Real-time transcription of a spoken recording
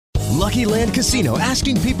Lucky Land Casino,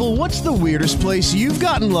 asking people, what's the weirdest place you've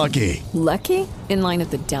gotten lucky? Lucky? In line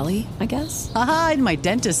at the deli, I guess? Aha, in my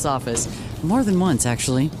dentist's office. More than once,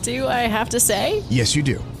 actually. Do I have to say? Yes, you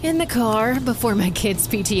do. In the car before my kids'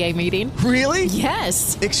 PTA meeting. Really?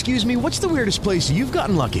 Yes. Excuse me, what's the weirdest place you've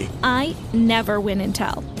gotten lucky? I never win and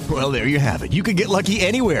tell. Well, there you have it. You can get lucky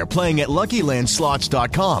anywhere, playing at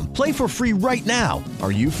LuckyLandSlots.com. Play for free right now.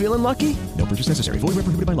 Are you feeling lucky? No purchase necessary. Void where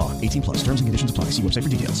prohibited by law. 18 plus. Terms and conditions apply. See website for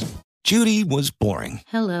details. Judy was boring.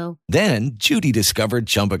 Hello. Then Judy discovered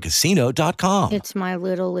ChumbaCasino.com. It's my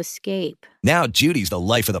little escape. Now Judy's the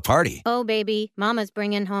life of the party. Oh, baby, mama's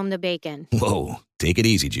bringing home the bacon. Whoa, take it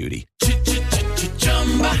easy, Judy.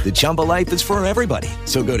 The Chumba life is for everybody.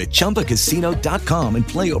 So go to ChumbaCasino.com and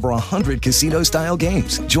play over 100 casino-style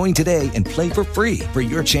games. Join today and play for free for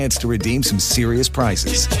your chance to redeem some serious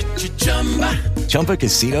prizes.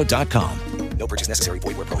 ChumbaCasino.com. No purchase necessary.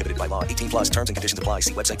 Void where prohibited by law. 18 plus terms and conditions apply.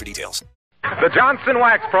 See website for details. The Johnson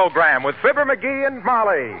Wax Program with Fibber, McGee, and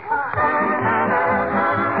Molly.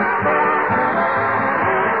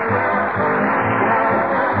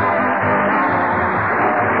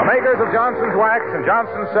 The makers of Johnson's Wax and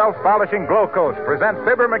Johnson's Self-Polishing Glow Coat present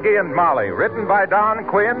Fibber, McGee, and Molly, written by Don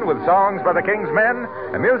Quinn with songs by the King's Men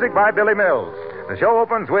and music by Billy Mills. The show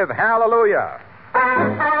opens with Hallelujah.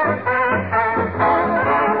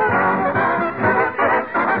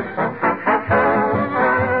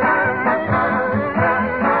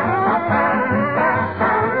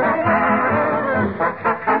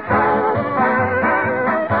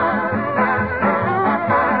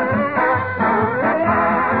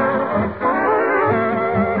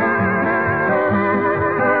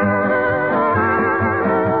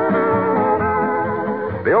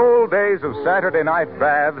 Of Saturday night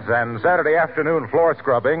baths and Saturday afternoon floor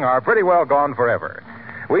scrubbing are pretty well gone forever.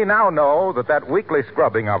 We now know that weekly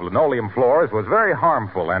scrubbing of linoleum floors was very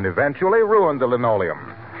harmful and eventually ruined the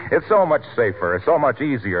linoleum. It's so much safer, so much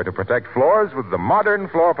easier to protect floors with the modern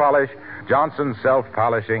floor polish, Johnson's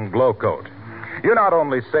Self-Polishing Glow Coat. You not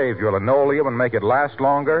only save your linoleum and make it last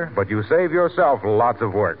longer, but you save yourself lots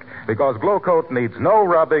of work, because Glow Coat needs no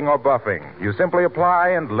rubbing or buffing. You simply apply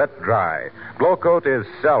and let dry. Glow Coat is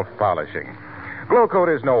self-polishing. Glow Coat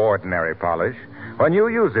is no ordinary polish. When you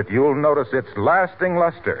use it, you'll notice its lasting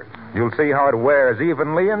luster. You'll see how it wears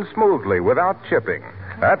evenly and smoothly without chipping.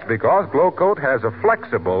 That's because Glow Coat has a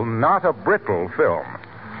flexible, not a brittle film.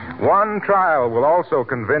 One trial will also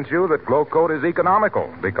convince you that Glow Coat is economical,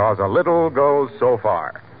 because a little goes so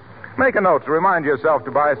far. Make a note to remind yourself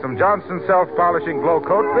to buy some Johnson Self-Polishing Glow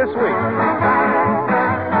Coat this week.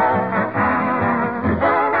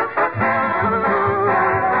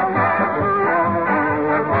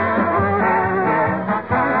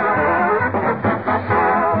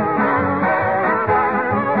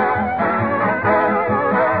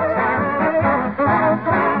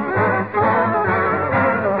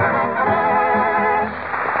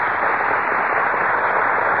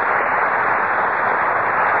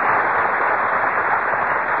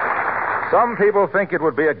 Some people think it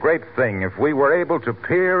would be a great thing if we were able to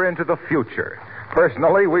peer into the future.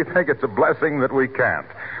 Personally, we think it's a blessing that we can't.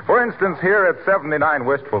 For instance, here at 79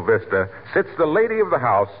 Wistful Vista sits the lady of the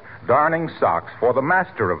house darning socks for the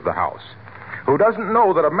master of the house, who doesn't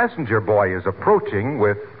know that a messenger boy is approaching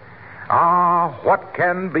with, what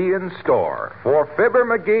can be in store for Fibber,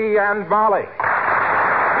 McGee, and Molly.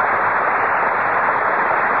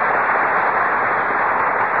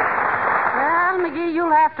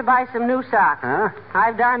 You'll have to buy some new socks. Huh?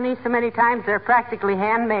 I've darned these so many times they're practically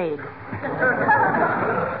handmade.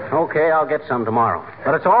 Okay, I'll get some tomorrow.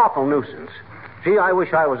 But it's an awful nuisance. Gee, I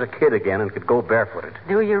wish I was a kid again and could go barefooted.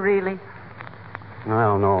 Do you really?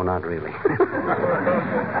 Well, no, not really.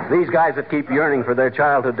 These guys that keep yearning for their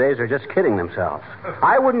childhood days are just kidding themselves.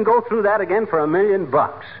 I wouldn't go through that again for $1 million.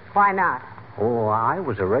 Why not? Oh, I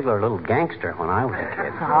was a regular little gangster when I was a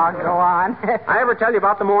kid. Oh, go on. I ever tell you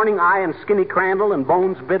about the morning I and Skinny Crandall and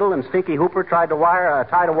Bones Biddle and Stinky Hooper tried to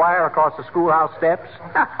tied a wire across the schoolhouse steps?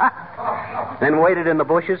 Then waited in the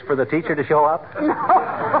bushes for the teacher to show up? No.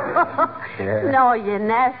 Yeah. No, you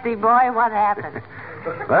nasty boy. What happened?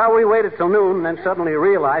 Well, we waited till noon and then suddenly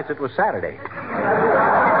realized it was Saturday.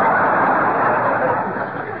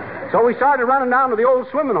 So we started running down to the old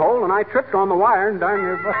swimming hole, and I tripped on the wire and darn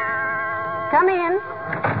near... Come in.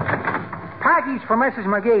 Package for Mrs.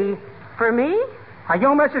 McGee. For me? Are you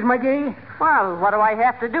Mrs. McGee? Well, what do I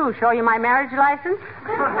have to do? Show you my marriage license?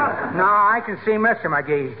 No, I can see Mr.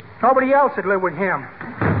 McGee. Nobody else would live with him.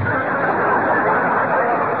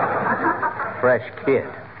 Fresh kid.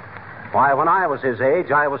 Why, when I was his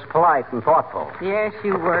age, I was polite and thoughtful. Yes,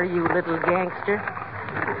 you were, you little gangster.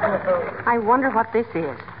 I wonder what this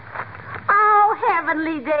is.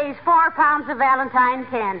 heavenly days, 4 pounds of Valentine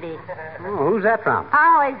candy. Oh, who's that from?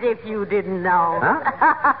 Oh, as if you didn't know.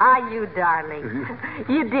 Huh? You darling.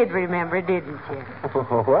 You did remember, didn't you?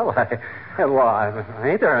 Well,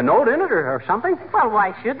 ain't there a note in it or something? Well,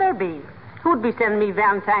 why should there be? Who'd be sending me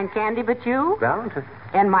Valentine candy but you? Valentine?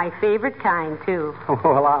 And my favorite kind, too.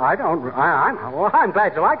 Well, I'm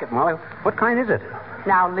glad you like it, Molly. What kind is it?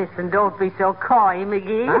 Now, listen, don't be so coy,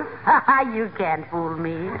 McGee. Huh? You can't fool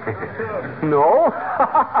me. No.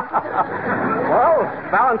 Well,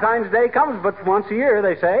 Valentine's Day comes but once a year,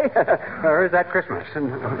 they say. Or is that Christmas? No,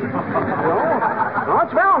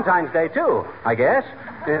 it's Valentine's Day, too, I guess.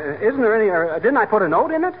 Isn't there any... didn't I put a note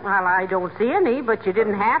in it? Well, I don't see any, but you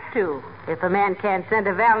didn't have to. If a man can't send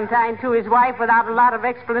a Valentine to his wife without a lot of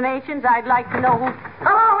explanations, I'd like to know who...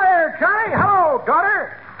 Hello there, Johnny. Hello,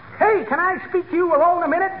 daughter. Hey, can I speak to you alone a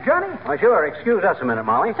minute, Johnny? Oh, sure. Excuse us a minute,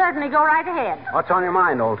 Molly. Certainly, go right ahead. What's on your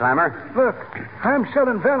mind, old-timer? Look, I'm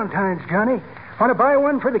selling Valentines, Johnny. Want to buy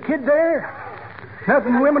one for the kid there?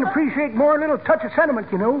 Nothing women appreciate more than a little touch of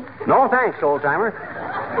sentiment, you know. No, thanks, old-timer.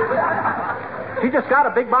 She just got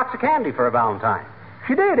a big box of candy for a Valentine.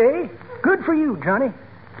 She did, eh? Good for you, Johnny.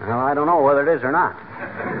 Well, I don't know whether it is or not.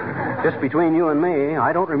 Just between you and me,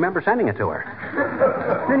 I don't remember sending it to her.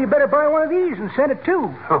 Then you better buy one of these and send it,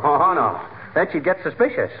 too. Oh, no. Then she'd get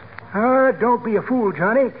suspicious. Don't be a fool,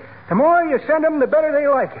 Johnny. The more you send them, the better they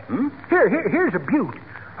like it. Here's a beaut.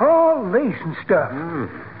 All lace and stuff.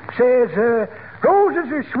 Says,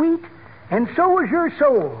 roses are sweet, and so is your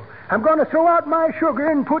soul. I'm going to throw out my sugar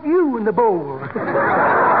and put you in the bowl.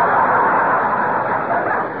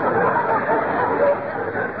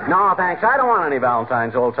 No, thanks. I don't want any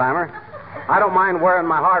Valentines, old-timer. I don't mind wearing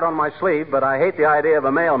my heart on my sleeve, but I hate the idea of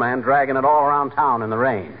a mailman dragging it all around town in the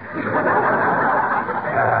rain.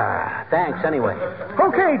 Thanks, anyway.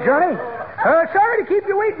 Okay, Johnny. Sorry to keep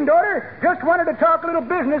you waiting, daughter. Just wanted to talk a little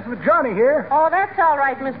business with Johnny here. Oh, that's all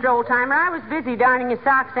right, Mr. Oldtimer. I was busy darning his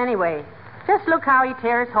socks anyway. Just look how he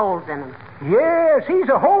tears holes in them. Yes, he's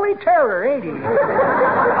a holy terror, ain't he? Well,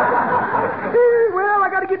 I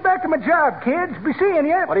got to get back to my job, kids. Be seeing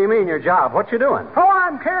you. What do you mean, your job? What you doing? Oh,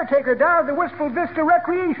 I'm caretaker down at the Wistful Vista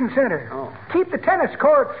Recreation Center. Oh. Keep the tennis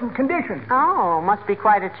courts in condition. Oh, must be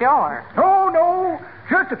quite a chore. Oh, no.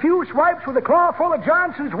 Just a few swipes with a claw full of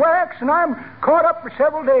Johnson's wax, and I'm caught up for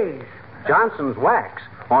several days. Johnson's wax?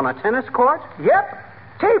 On a tennis court? Yep.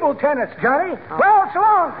 Table tennis, Johnny. Oh. Well, so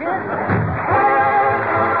long, kid.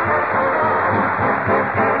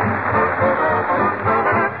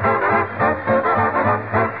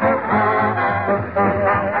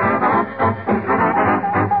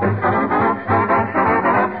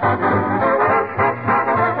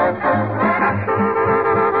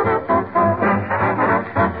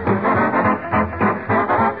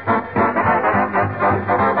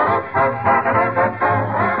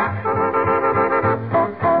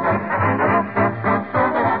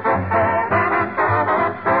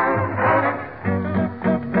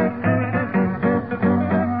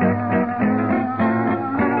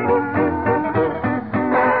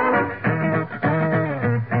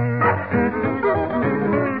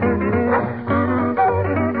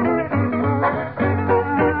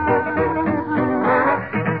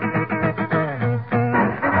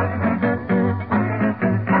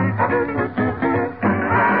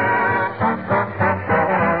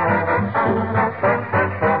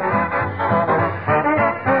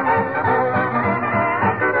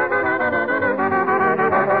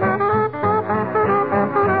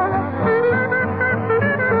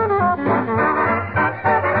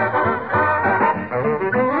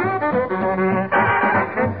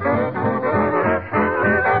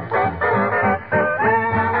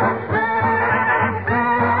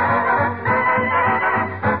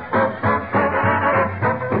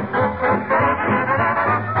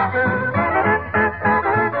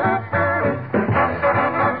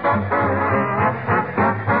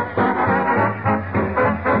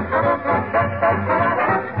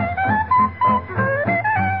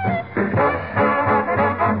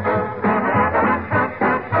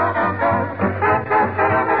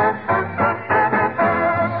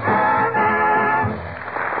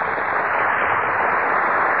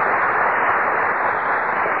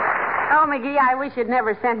 McGee, I wish you'd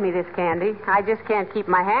never sent me this candy. I just can't keep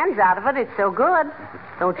my hands out of it. It's so good.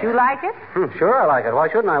 Don't you like it? Sure, I like it. Why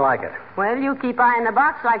shouldn't I like it? Well, you keep eyeing the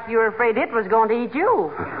box like you were afraid it was going to eat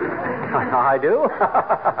you. I do?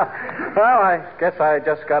 Well, I guess I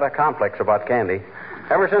just got a complex about candy.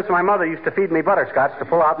 Ever since my mother used to feed me butterscotch to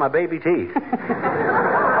pull out my baby teeth.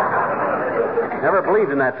 Never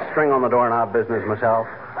believed in that string on the doorknob business myself.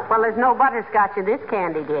 Well, there's no butterscotch in this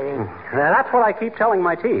candy, dearie. That's what I keep telling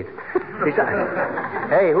my teeth.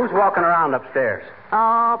 Hey, who's walking around upstairs?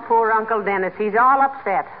 Oh, poor Uncle Dennis. He's all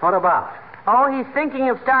upset. What about? Oh, he's thinking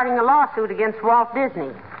of starting a lawsuit against Walt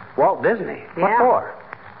Disney. Walt Disney? Yeah. What for?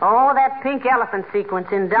 Oh, that pink elephant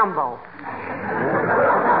sequence in Dumbo.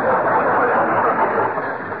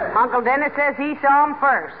 Uncle Dennis says he saw him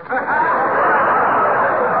first.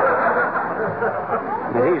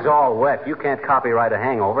 He's all wet. You can't copyright a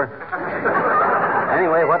hangover.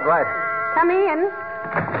 Anyway, what right? Come in.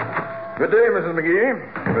 Good day, Mrs.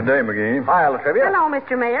 McGee. Good day, McGee. Hi, Latrivia. Hello,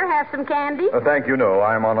 Mr. Mayor. Have some candy? Thank you, no.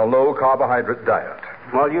 I'm on a low-carbohydrate diet.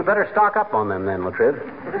 Well, you better stock up on them then, Latriv.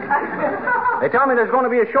 They tell me there's going to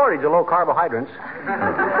be a shortage of low carbohydrates.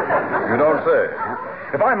 You don't say.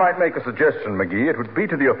 If I might make a suggestion, McGee, it would be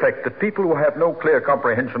to the effect that people who have no clear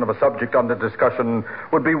comprehension of a subject under discussion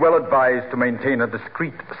would be well advised to maintain a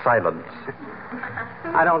discreet silence.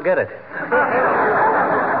 I don't get it.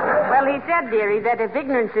 Well, he said, dearie, that if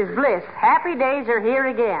ignorance is bliss, happy days are here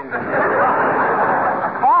again.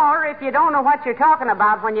 Or if you don't know what you're talking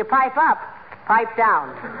about when you pipe up, pipe down.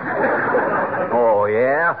 Oh,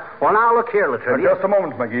 yeah? Well, now, look here, Latrivia. Just a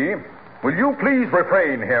moment, McGee. Will you please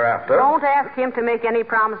refrain hereafter? Don't ask him to make any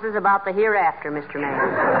promises about the hereafter, Mr. Mayor.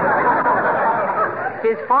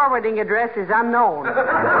 His forwarding address is unknown.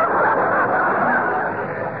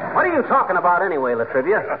 What are you talking about anyway,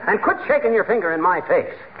 Latrivia? And quit shaking your finger in my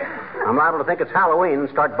face. I'm liable to think it's Halloween and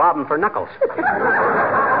start bobbing for knuckles.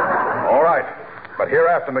 All right. But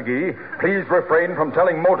hereafter, McGee, please refrain from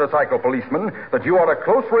telling motorcycle policemen that you are a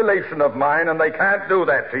close relation of mine and they can't do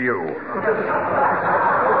that to you.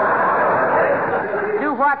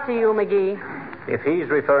 Do what to you, McGee? If he's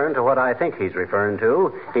referring to what I think he's referring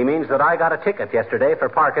to, he means that I got a ticket yesterday for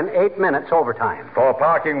parking 8 minutes overtime. For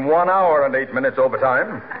parking 1 hour and 8 minutes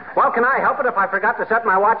overtime? Well, can I help it if I forgot to set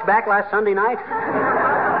my watch back last Sunday night?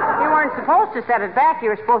 You weren't supposed to set it back. You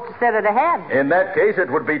were supposed to set it ahead. In that case, it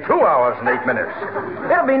would be 2 hours and 8 minutes.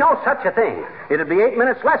 There'll be no such a thing. It'd be 8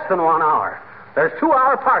 minutes less than 1 hour. There's 2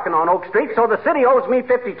 hour parking on Oak Street, so the city owes me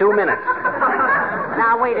 52 minutes.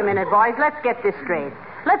 Now, wait a minute, boys. Let's get this straight.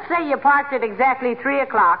 Let's say you parked at exactly 3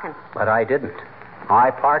 o'clock and... But I didn't.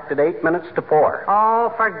 I parked at 8 minutes to 4.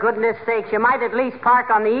 Oh, for goodness sakes, you might at least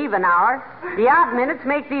park on the even hour. The odd minutes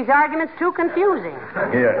make these arguments too confusing.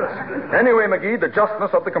 Yes. Anyway, McGee, the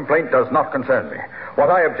justness of the complaint does not concern me.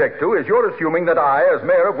 What I object to is your assuming that I, as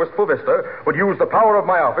mayor of Wistful Vista, would use the power of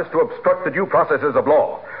my office to obstruct the due processes of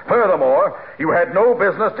law. Furthermore, you had no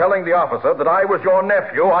business telling the officer that I was your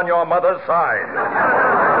nephew on your mother's side.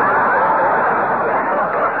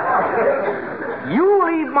 You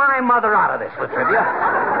leave my mother out of this, Latrivia.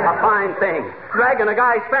 A fine thing. Dragging a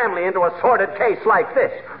guy's family into a sordid case like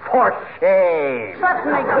this. For shame. But,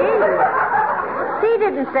 McGee, he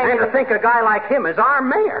didn't say... And to think a guy like him is our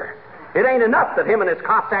mayor. It ain't enough that him and his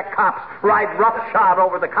Cossack cops ride roughshod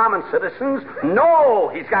over the common citizens.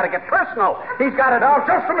 No, he's got to get personal. He's got to... Now,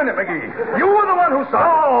 just a minute, McGee. You were the one who saw...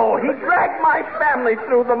 Oh, he dragged my family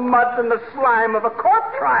through the mud and the slime of a court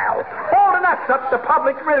trial, holding us up to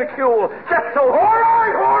public ridicule, just so... All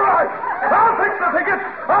right. I'll fix the ticket.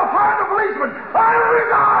 I'll find the policeman. I'll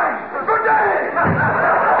resign. Good day.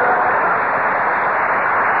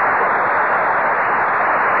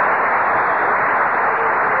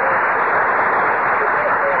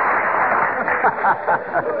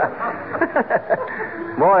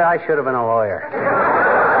 Boy, I should have been a lawyer.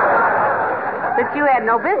 But you had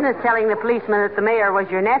no business telling the policeman that the mayor was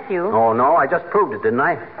your nephew. Oh, no, I just proved it, didn't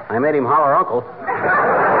I? I made him holler uncle.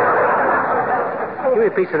 Give me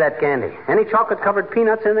a piece of that candy. Any chocolate-covered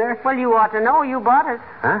peanuts in there? Well, you ought to know. You bought it.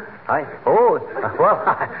 Huh? I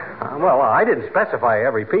didn't specify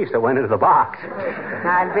every piece that went into the box.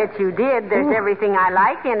 I bet you did. There's everything I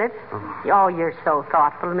like in it. Oh, you're so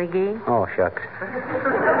thoughtful, McGee. Oh, shucks.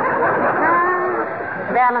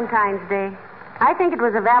 Valentine's Day. I think it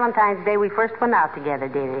was a Valentine's Day we first went out together,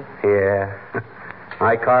 dearie. Yeah.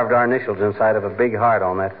 I carved our initials inside of a big heart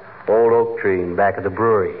on that old oak tree in back of the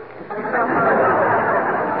brewery.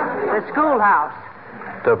 The schoolhouse.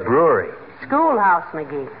 The brewery. Schoolhouse,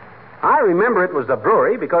 McGee. I remember it was the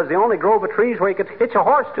brewery because the only grove of trees where you could hitch a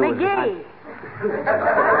horse to McGee.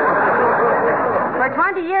 For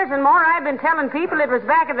 20 years and more, I've been telling people it was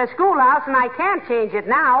back at the schoolhouse, and I can't change it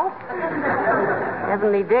now.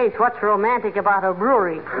 Heavenly days, what's romantic about a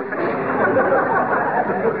brewery?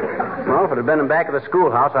 Well, if it had been back at the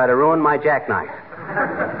schoolhouse, I'd have ruined my jackknife.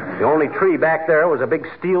 The only tree back there was a big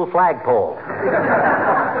steel flagpole.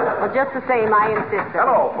 Well, just the same, I insist.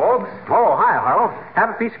 Hello, folks. Oh, hi, Harlow.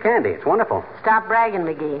 Have a piece of candy. It's wonderful. Stop bragging,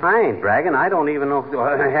 McGee. I ain't bragging. I don't even know.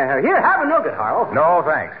 Here, have a nugget, Harlow. No,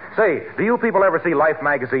 thanks. Say, do you people ever see Life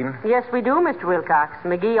magazine? Yes, we do, Mr. Wilcox.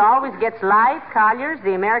 McGee always gets Life, Collier's,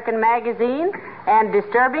 the American Magazine, and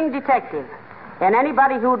Disturbing Detective. And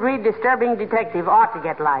anybody who would read Disturbing Detective ought to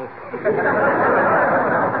get Life.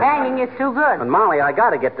 Hanging is too good. But, Molly, I got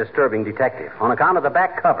to get Disturbing Detective on account of the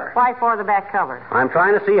back cover. Why for the back cover? I'm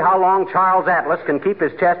trying to see how long Charles Atlas can keep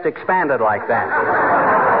his chest expanded like that.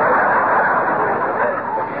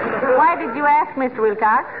 Why did you ask, Mr.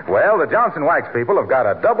 Wilcox? Well, the Johnson Wax people have got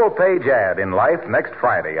a double-page ad in Life next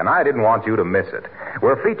Friday, and I didn't want you to miss it.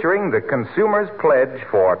 We're featuring the Consumer's Pledge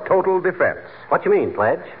for Total Defense. What you mean,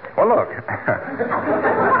 pledge? Well, look.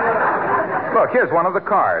 Look, here's one of the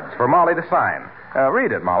cards for Molly to sign.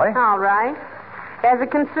 Read it, Molly. All right. As a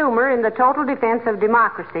consumer in the total defense of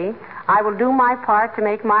democracy, I will do my part to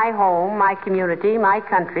make my home, my community, my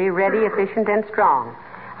country ready, efficient, and strong.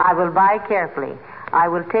 I will buy carefully. I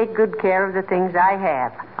will take good care of the things I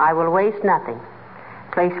have. I will waste nothing.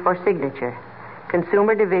 Place for signature.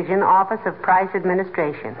 Consumer Division, Office of Price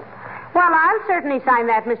Administration. Well, I'll certainly sign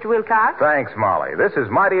that, Mr. Wilcox. Thanks, Molly. This is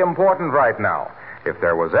mighty important right now. If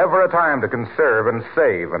there was ever a time to conserve and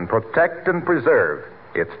save and protect and preserve,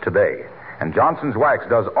 it's today. And Johnson's Wax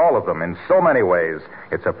does all of them in so many ways.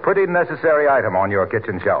 It's a pretty necessary item on your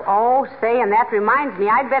kitchen shelf. Oh, say, and that reminds me,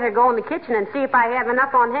 I'd better go in the kitchen and see if I have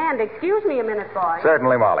enough on hand. Excuse me a minute, boy.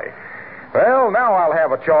 Certainly, Molly. Well, now I'll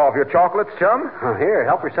have a chaw of your chocolates, chum. Here,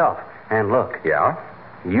 help yourself. And look. Yeah?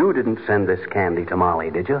 You didn't send this candy to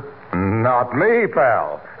Molly, did you? Not me,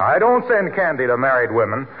 pal. I don't send candy to married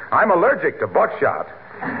women. I'm allergic to buckshot.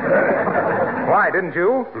 Why, didn't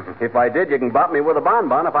you? If I did, you can bop me with a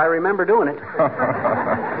bonbon if I remember doing it.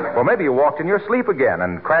 Well, maybe you walked in your sleep again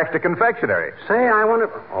and crashed a confectionery. Say, I wonder...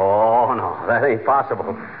 Oh, no, that ain't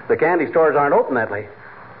possible. The candy stores aren't open that late.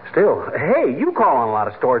 Still, hey, you call on a lot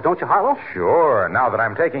of stores, don't you, Harlow? Sure, now that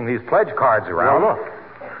I'm taking these pledge cards around. Well,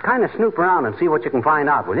 look, kind of snoop around and see what you can find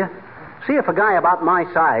out, will you? See if a guy about my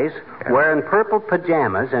size, wearing purple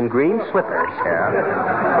pajamas and green slippers,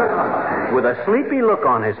 with a sleepy look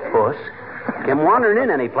on his puss, came wandering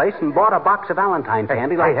in any place and bought a box of Valentine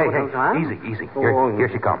candy. Hey, easy. Here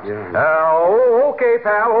she comes. Yeah. Okay,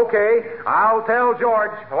 pal, okay. I'll tell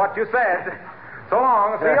George what you said. So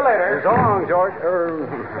long. See you later. So long, George.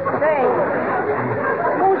 Say,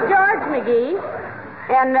 who's George, McGee?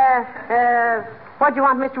 And, what do you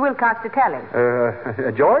want Mr. Wilcox to tell him?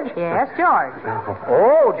 George? Yes, George.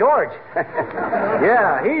 Oh, George.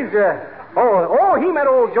 Yeah, he's, he met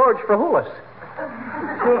old George Frahulis.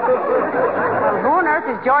 Well, who on earth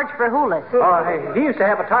is George Frahulis? Oh, he used to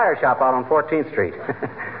have a tire shop out on 14th Street.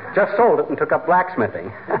 Just sold it and took up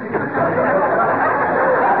blacksmithing.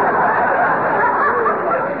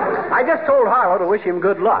 I just told Harlow to wish him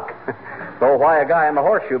good luck. Though why a guy in the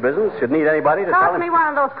horseshoe business should need anybody to tell him... Toss me one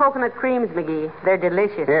of those coconut creams, McGee. They're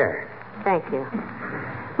delicious. Here. Thank you.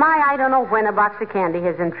 I don't know when a box of candy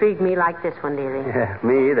has intrigued me like this one, dearie. Yeah,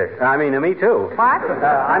 me either. Me too. What?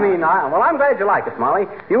 I'm glad you like it, Molly.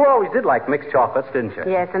 You always did like mixed chocolates, didn't you?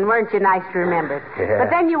 Yes, and weren't you nice to remember it? Yeah. But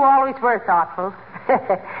then you always were thoughtful.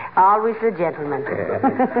 Always the gentleman. Yeah.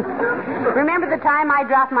 Remember the time I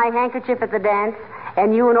dropped my handkerchief at the dance?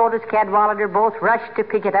 And you and Otis Cadwallader both rushed to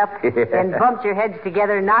pick it up and bumped your heads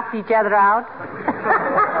together and knocked each other out?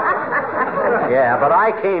 Yeah, but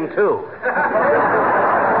I came too.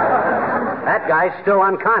 That guy's still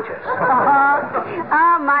unconscious.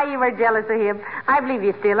 My, you were jealous of him. I believe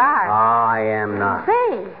you still are. I am not.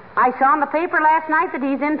 Say, I saw in the paper last night that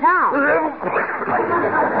he's in town.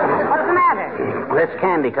 What's the matter? This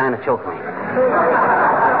candy kind of choked me.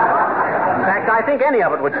 In fact, I think any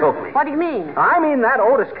of it would choke me. What do you mean? I mean that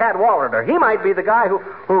Otis Cadwallader. He might be the guy who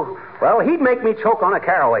he'd make me choke on a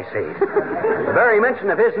caraway seed. The very mention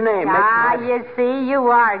of his name makes me... you see, you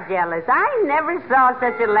are jealous. I never saw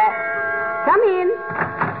such a Come in.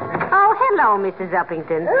 Oh, hello, Mrs.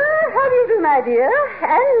 Uppington. How do you do, my dear?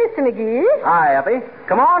 And Mr. McGee. Hi, Uppy.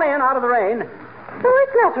 Come on in, out of the rain. Oh,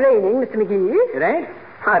 it's not raining, Mr. McGee. It ain't?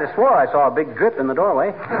 I'd have swore I saw a big drip in the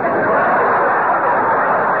doorway.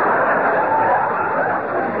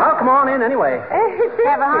 Well, come on in anyway.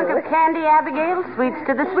 Have a hunk of candy, Abigail. Sweets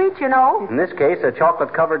to the sweet, you know. In this case, a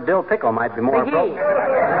chocolate-covered dill pickle might be more appropriate.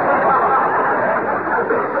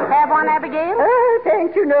 Have one, Abigail? Thank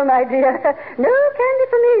thank you, no, my dear. No candy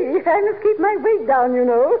for me. I must keep my weight down, you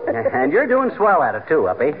know. And you're doing swell at it, too,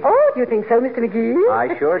 Uppy. Oh, do you think so, Mr. McGee?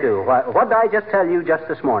 I sure do. What did I just tell you just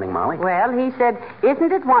this morning, Molly? Well, he said,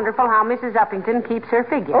 isn't it wonderful how Mrs. Uppington keeps her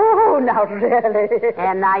figure? Oh, now, really?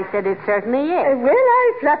 And I said, it certainly is. Well,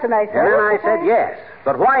 I flatter myself. And then I said yes.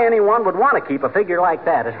 But why anyone would want to keep a figure like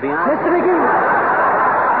that is beyond... Mr. McGee.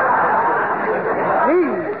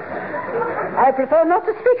 Please. I prefer not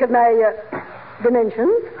to speak of my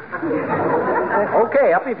dimensions.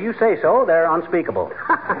 Okay, Uppy, if you say so, they're unspeakable.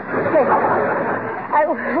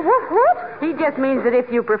 What? He just means that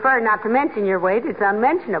if you prefer not to mention your weight, it's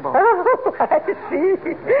unmentionable. Oh, I see.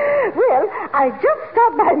 Well, I just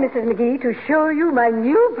stopped by, Mrs. McGee, to show you my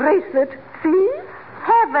new bracelet. See?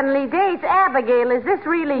 Heavenly days, Abigail, is this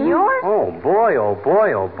really yours? Oh, boy, oh,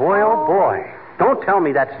 boy, oh, boy, oh, boy. Don't tell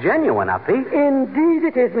me that's genuine, Uppy. Indeed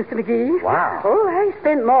it is, Mr. McGee. Wow. Oh, I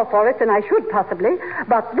spent more for it than I should possibly.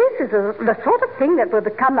 But this is the sort of thing that will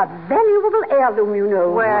become a valuable heirloom, you know.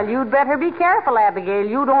 Well, you'd better be careful, Abigail.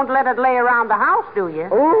 You don't let it lay around the house, do you?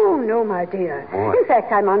 Oh, no, my dear. Boy. In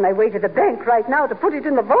fact, I'm on my way to the bank right now to put it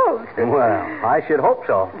in the vault. Well, I should hope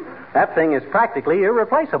so. That thing is practically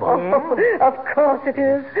irreplaceable. Oh, of course it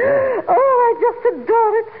is. Yeah. Oh, I just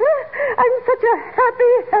adore it. I'm such a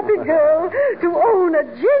happy, happy girl to own a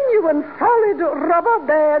genuine solid rubber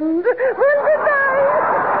band. Well, good night.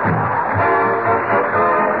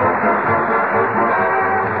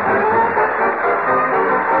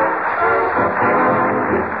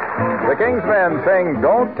 The King's Men sing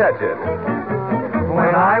Don't Touch It.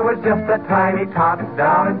 When I was just a tiny tot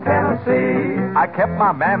down in Tennessee, I kept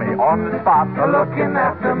my mammy on the spot, looking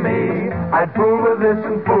after me. I'd fool with this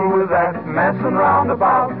and fool with that, messing round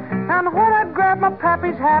about. And when I'd grab my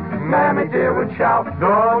pappy's hat, Mammy dear would shout,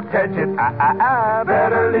 don't touch it,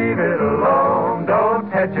 better leave it alone. Don't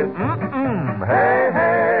touch it, hey,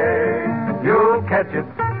 hey, you'll catch it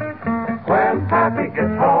when Pappy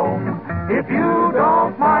gets home, if you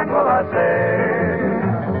don't mind what I say.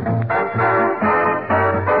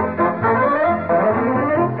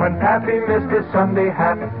 When Pappy missed his Sunday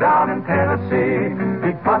hat down in Tennessee,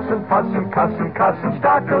 he'd fuss and cuss and cuss and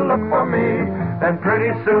start to look for me. Then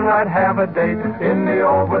pretty soon I'd have a date in the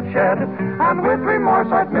old woodshed, and with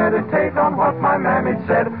remorse I'd meditate on what my mammy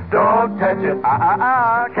said. Don't touch it,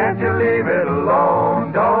 can't you leave it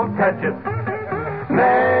alone? Don't touch it,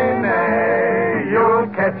 nay, nay, you'll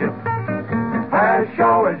catch it, as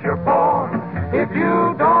sure as you're born, if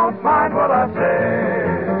you don't mind what I say.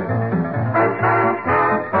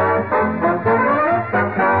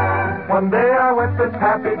 One day I went with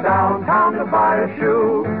Pappy downtown to buy a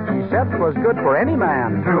shoe. He said it was good for any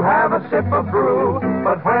man to have a sip of brew.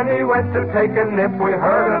 But when he went to take a nip, we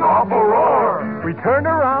heard an awful roar. We turned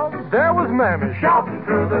around, there was Mammy shouting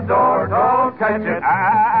through the door, don't touch it,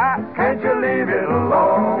 can't you leave it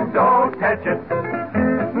alone? Don't touch it,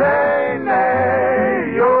 nay,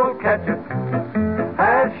 nay, you'll catch it,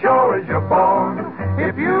 as sure as you're born,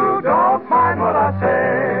 if you don't mind what I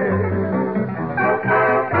say.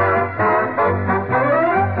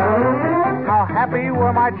 How happy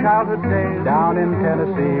were my childhood days down in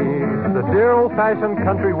Tennessee. The dear old-fashioned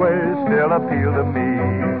country ways still appeal to me.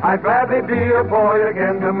 I'd gladly be a boy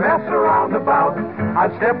again to mess around about.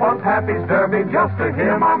 I'd step on Pappy's derby just to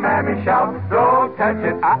hear my mammy shout, don't touch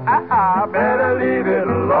it, better leave it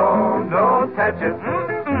alone. Don't touch it,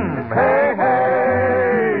 hey,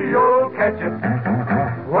 hey, you'll catch it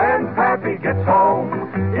when Pappy gets home,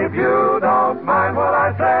 if you don't mind what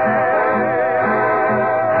I say.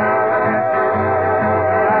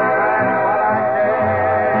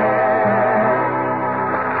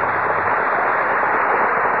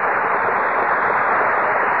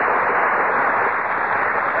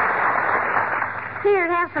 Here,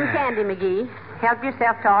 have some candy, McGee. Help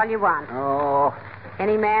yourself to all you want. Oh.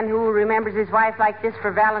 Any man who remembers his wife like this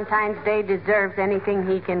for Valentine's Day deserves anything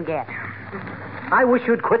he can get. I wish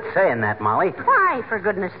you'd quit saying that, Molly. Why, for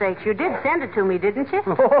goodness sakes? You did send it to me, didn't you?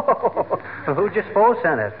 Who'd you suppose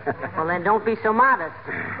sent it? Well, then don't be so modest.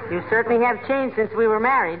 You certainly have changed since we were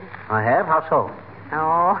married. I have? How so?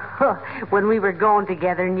 Oh, when we were going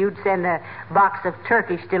together and you'd send a box of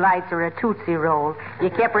Turkish Delights or a Tootsie Roll, you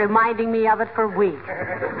kept reminding me of it for weeks.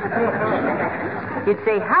 You'd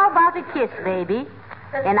say, how about a kiss, baby?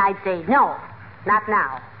 And I'd say, no, not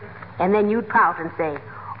now. And then you'd pout and say,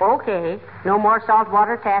 okay, no more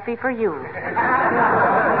saltwater taffy for you.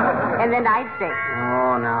 And then I'd say,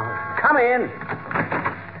 oh, now, come in.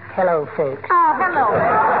 Hello, folks. Oh, hello.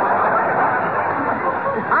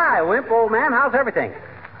 Hi, Wimp, old man. How's everything?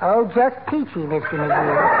 Oh, just peachy, Mr.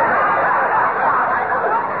 McGee.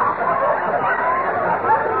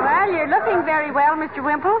 Well, you're looking doing very well, Mr.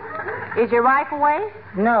 Wimple. Is your wife away?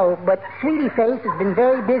 No, but Sweetie Face has been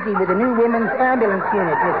very busy with the new women's ambulance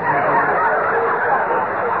unit, Mrs. McGee.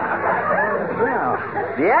 Well,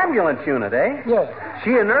 the ambulance unit, eh? Yes.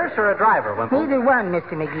 She a nurse or a driver, Wimple? Neither one,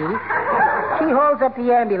 Mr. McGee. She holds up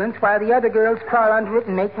the ambulance while the other girls crawl under it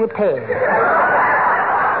and make repairs.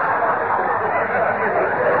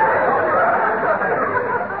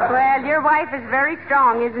 Well, your wife is very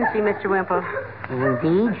strong, isn't she, Mr. Wimple?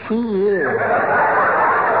 Indeed, she is.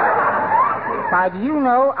 Why, do you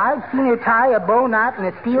know, I've seen her tie a bow knot in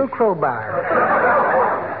a steel crowbar.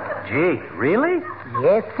 Gee, really?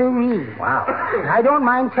 Yes, sirree. Wow. And I don't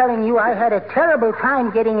mind telling you I had a terrible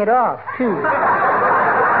time getting it off, too.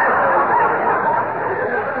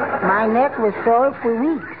 My neck was sore for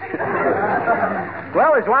weeks.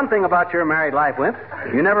 Well, there's one thing about your married life, Wimp.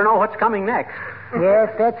 You never know what's coming next. Yes,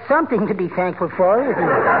 that's something to be thankful for, isn't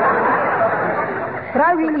it? But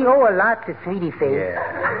I really owe a lot to Sweetie Face. Yeah.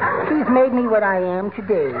 She's made me what I am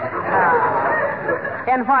today.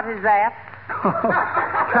 And what is that?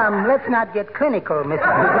 Come, let's not get clinical, Mr.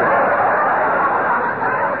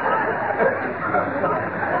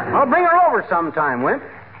 I'll bring her over sometime, Wimp.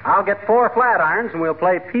 I'll get 4 flat irons and we'll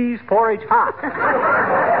play peas porridge hot.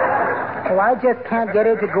 Oh, I just can't get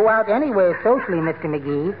her to go out anywhere socially, Mr.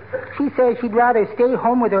 McGee. She says she'd rather stay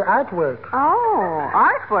home with her artwork. Oh,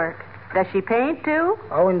 artwork. Does she paint, too?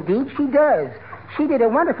 Oh, indeed she does. She did a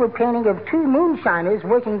wonderful painting of 2 moonshiners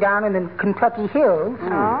working down in the Kentucky hills.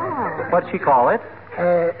 Oh. What'd she call it?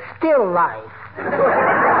 Still life.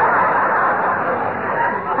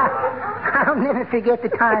 I'll never forget the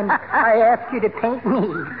time I asked you to paint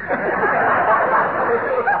me.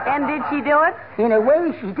 And did she do it? In a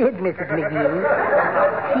way, she did, Mrs. McGee.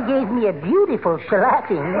 She gave me a beautiful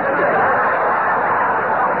shellacking.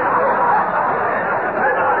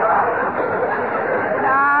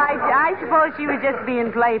 I suppose she was just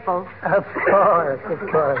being playful. Of course.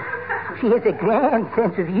 She has a grand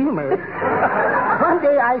sense of humor. One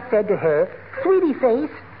day I said to her, Sweetie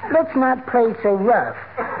Face, let's not play so rough.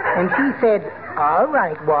 And she said, all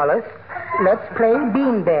right, Wallace, let's play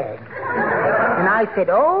beanbag. And I said,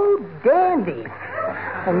 oh, dandy.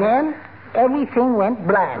 And then everything went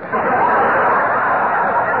black.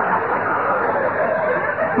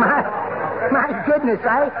 My goodness,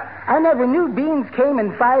 I never knew beans came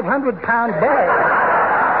in 500-pound bags.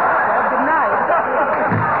 Well, good night.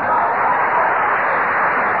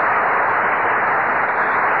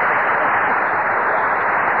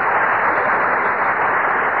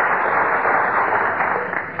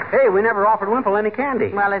 Hey, we never offered Wimple any candy.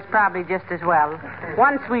 Well, it's probably just as well.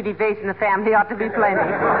 One Sweetie Face in the family ought to be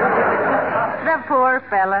plenty. The poor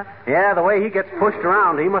fella. Yeah, the way he gets pushed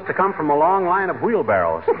around, he must have come from a long line of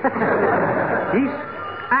wheelbarrows.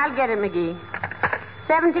 I'll get it, McGee.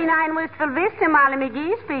 79 Wistful Vista, Molly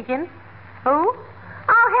McGee speaking. Who? Oh,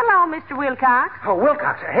 hello, Mr. Wilcox. Oh,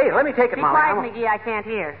 Wilcox. Hey, let me take it, Be Molly. quiet, McGee. I can't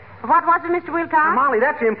hear. What was it, Mr. Wilcox? Molly,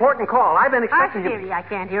 that's the important call. I've been expecting Hush, dearie. I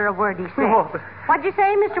can't hear a word he said. Oh, What'd you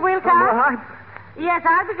say, Mr. Wilcox? Yes,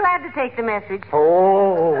 I'll be glad to take the message.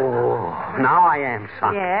 Oh, now I am,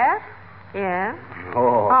 son. Yes? Yeah.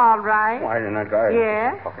 Oh. All right. Why didn't that guy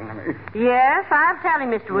Yes. talking to me? Yes, I'll tell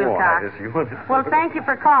him, Mr. Wilcox. Well, thank you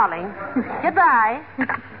for calling. Goodbye.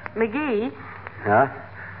 McGee. Huh?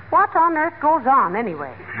 What on earth goes on,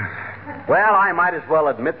 anyway? Well, I might as well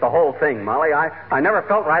admit the whole thing, Molly. I never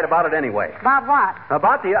felt right about it anyway. About what?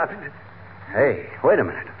 About the... Hey, wait a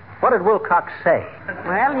minute. What did Wilcox say?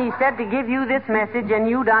 Well, he said to give you this message and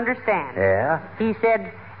you'd understand. Yeah? He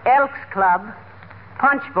said, Elks Club,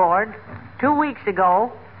 punch board, 2 weeks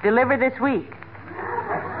ago, deliver this week.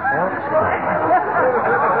 Elks Club.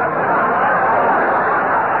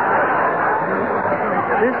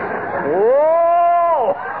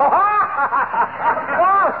 Whoa!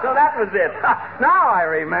 Oh, so that was it. Now I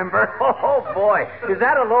remember. Oh, boy. Is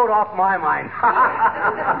that a load off my mind?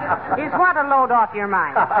 Is what a load off your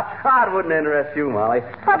mind? It wouldn't interest you, Molly.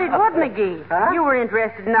 But it would, McGee. Huh? You were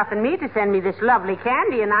interested enough in me to send me this lovely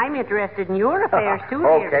candy, and I'm interested in your affairs, too,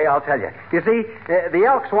 dear. Okay, I'll tell you. You see, the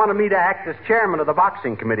Elks wanted me to act as chairman of the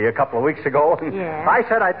boxing committee a couple of weeks ago, and Yeah. I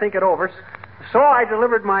said I'd think it over. So I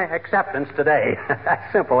delivered my acceptance today.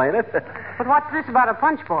 That's simple, ain't it? But what's this about a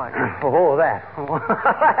punch board? Oh, that.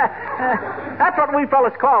 That's what we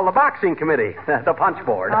fellas call the boxing committee, the punch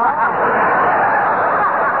board. Oh.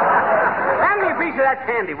 Hand me a piece of that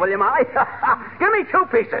candy, will you, Molly? Give me 2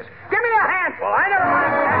 pieces. Give me a handful. I never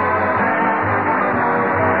mind.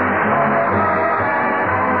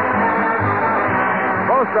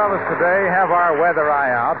 Most of us today have our weather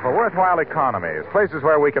eye out for worthwhile economies, places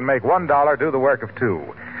where we can make $1 do the work of 2.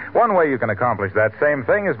 One way you can accomplish that same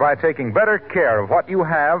thing is by taking better care of what you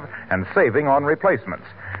have and saving on replacements.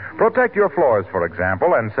 Protect your floors, for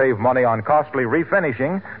example, and save money on costly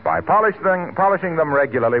refinishing by polishing them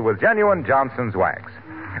regularly with genuine Johnson's wax.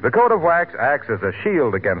 The coat of wax acts as a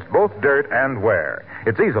shield against both dirt and wear.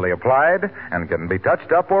 It's easily applied and can be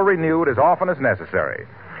touched up or renewed as often as necessary.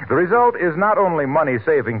 The result is not only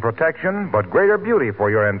money-saving protection, but greater beauty for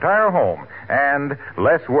your entire home and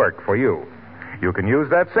less work for you. You can use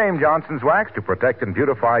that same Johnson's wax to protect and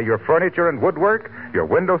beautify your furniture and woodwork, your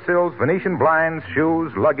windowsills, Venetian blinds,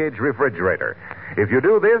 shoes, luggage, refrigerator. If you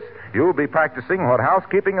do this, you'll be practicing what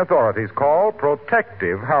housekeeping authorities call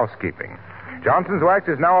protective housekeeping. Johnson's wax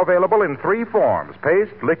is now available in 3 forms: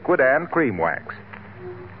 paste, liquid, and cream wax.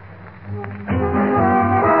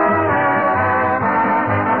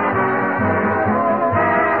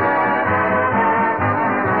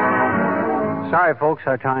 Sorry, folks,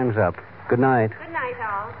 our time's up. Good night. Good night,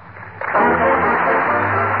 all.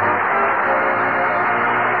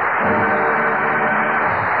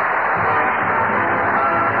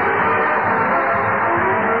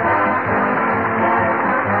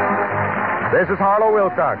 This is Harlow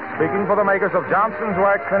Wilcox, speaking for the makers of Johnson's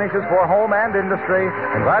Wax Finishes for Home and Industry,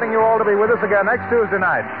 inviting you all to be with us again next Tuesday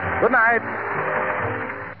night. Good night.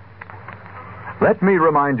 Let me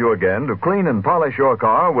remind you again to clean and polish your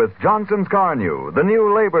car with Johnson's Car New, the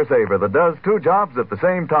new labor saver that does 2 jobs at the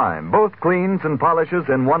same time, both cleans and polishes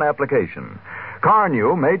in one application. Car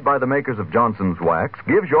New, made by the makers of Johnson's Wax,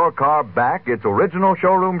 gives your car back its original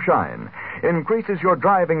showroom shine, increases your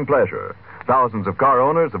driving pleasure. Thousands of car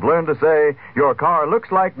owners have learned to say, your car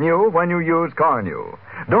looks like new when you use Car New.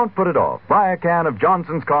 Don't put it off. Buy a can of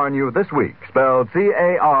Johnson's Car New this week, spelled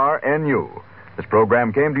C-A-R-N-U. This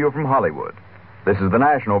program came to you from Hollywood. This is the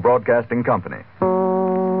National Broadcasting Company.